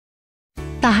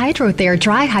The Hydrother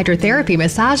Dry Hydrotherapy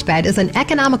Massage Bed is an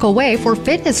economical way for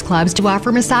fitness clubs to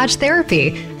offer massage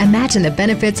therapy. Imagine the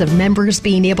benefits of members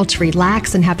being able to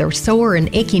relax and have their sore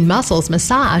and aching muscles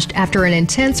massaged after an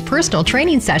intense personal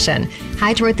training session.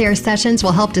 Hydrother sessions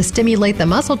will help to stimulate the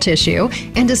muscle tissue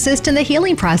and assist in the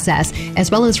healing process, as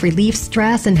well as relieve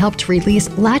stress and help to release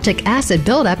lactic acid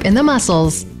buildup in the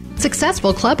muscles.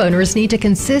 Successful club owners need to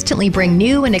consistently bring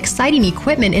new and exciting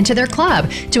equipment into their club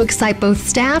to excite both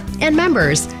staff and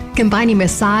members. Combining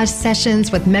massage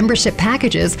sessions with membership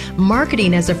packages,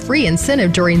 marketing as a free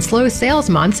incentive during slow sales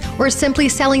months, or simply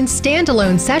selling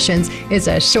standalone sessions is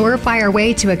a surefire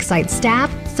way to excite staff,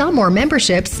 sell more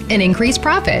memberships, and increase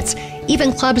profits.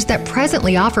 Even clubs that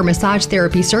presently offer massage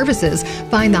therapy services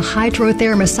find the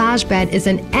Hydrother massage bed is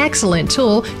an excellent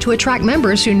tool to attract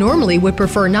members who normally would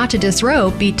prefer not to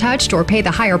disrobe, be touched, or pay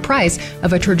the higher price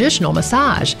of a traditional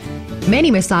massage.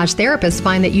 Many massage therapists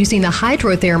find that using the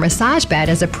Hydrother massage bed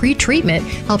as a pre-treatment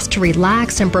helps to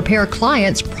relax and prepare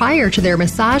clients prior to their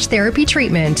massage therapy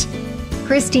treatment.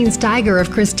 Christine Steiger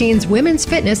of Christine's Women's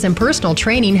Fitness and Personal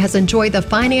Training has enjoyed the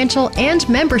financial and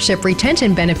membership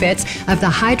retention benefits of the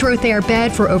Hydrother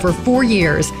bed for over 4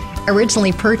 years.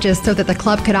 Originally purchased so that the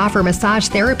club could offer massage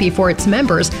therapy for its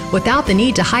members without the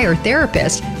need to hire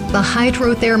therapists, the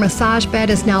Hydrother massage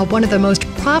bed is now one of the most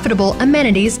profitable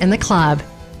amenities in the club.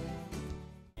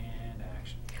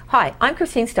 Hi, I'm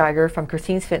Christine Steiger from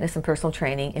Christine's Fitness and Personal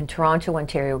Training in Toronto,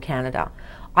 Ontario, Canada.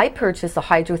 I purchased the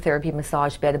hydrotherapy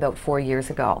massage bed about 4 years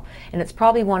ago, and it's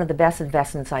probably one of the best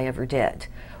investments I ever did.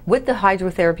 With the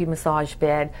hydrotherapy massage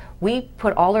bed, we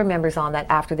put all our members on that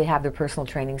after they have their personal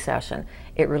training session.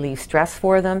 It relieves stress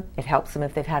for them, it helps them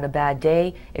if they've had a bad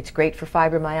day, it's great for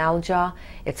fibromyalgia,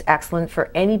 it's excellent for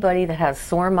anybody that has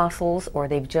sore muscles or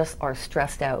they just are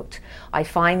stressed out. I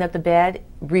find that the bed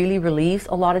really relieves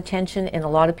a lot of tension in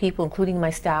a lot of people, including my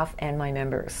staff and my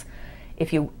members.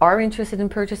 If you are interested in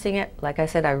purchasing it, like I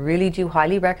said, I really do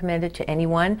highly recommend it to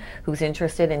anyone who's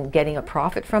interested in getting a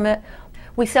profit from it.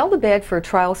 We sell the bed for a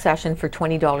trial session for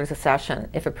 $20 a session.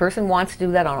 If a person wants to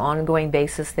do that on an ongoing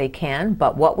basis, they can,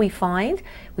 but what we find,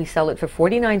 we sell it for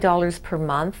 $49 per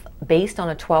month based on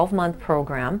a 12-month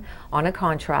program on a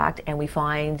contract, and we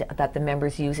find that the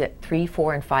members use it 3,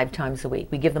 4, and 5 times a week.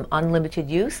 We give them unlimited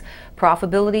use.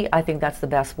 Profitability, I think that's the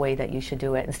best way that you should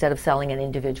do it instead of selling an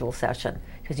individual session,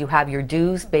 because you have your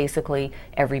dues basically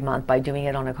every month by doing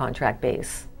it on a contract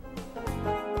base.